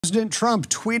President Trump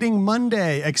tweeting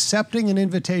Monday, accepting an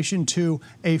invitation to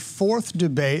a fourth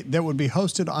debate that would be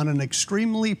hosted on an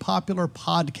extremely popular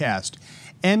podcast.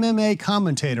 MMA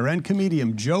commentator and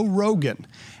comedian Joe Rogan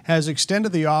has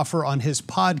extended the offer on his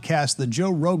podcast, The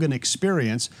Joe Rogan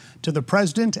Experience, to the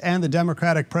president and the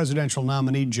Democratic presidential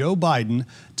nominee, Joe Biden,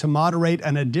 to moderate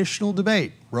an additional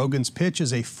debate. Rogan's pitch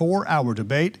is a 4-hour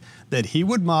debate that he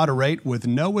would moderate with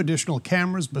no additional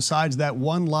cameras besides that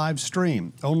one live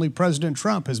stream. Only President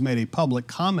Trump has made a public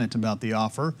comment about the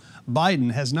offer.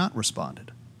 Biden has not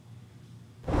responded.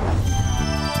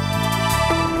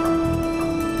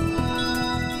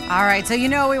 All right, so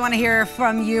we want to hear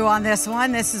from you on this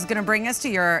one. This is going to bring us to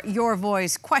your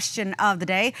voice question of the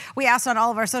day. We asked on all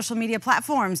of our social media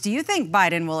platforms, do you think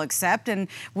Biden will accept, and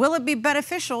will it be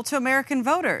beneficial to American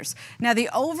voters? Now, the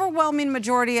overwhelming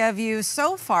majority of you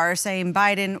so far are saying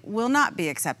Biden will not be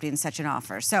accepting such an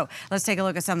offer. So let's take a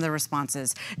look at some of the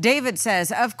responses. David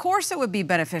says, of course it would be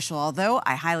beneficial, although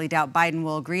I highly doubt Biden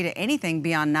will agree to anything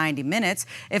beyond 90 minutes,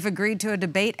 if agreed to a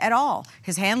debate at all.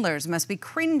 His handlers must be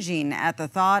cringing at the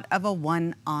thought of a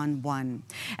one-on-one.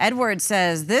 Edward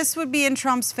says this would be in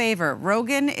Trump's favor.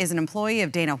 Rogan is an employee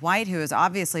of Dana White, who is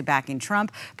obviously backing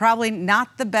Trump. Probably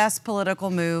not the best political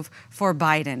move for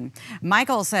Biden.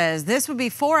 Michael says this would be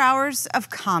 4 hours of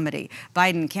comedy.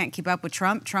 Biden can't keep up with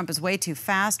Trump. Trump is way too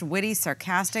fast, witty,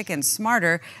 sarcastic, and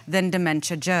smarter than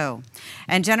Dementia Joe.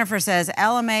 And Jennifer says,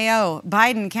 LMAO,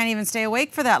 Biden can't even stay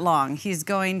awake for that long. He's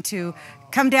going to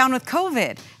come down with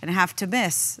COVID and have to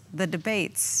miss the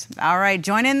debates. All right,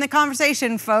 join in the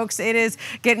conversation, folks. It is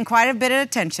getting quite a bit of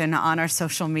attention on our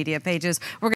social media pages.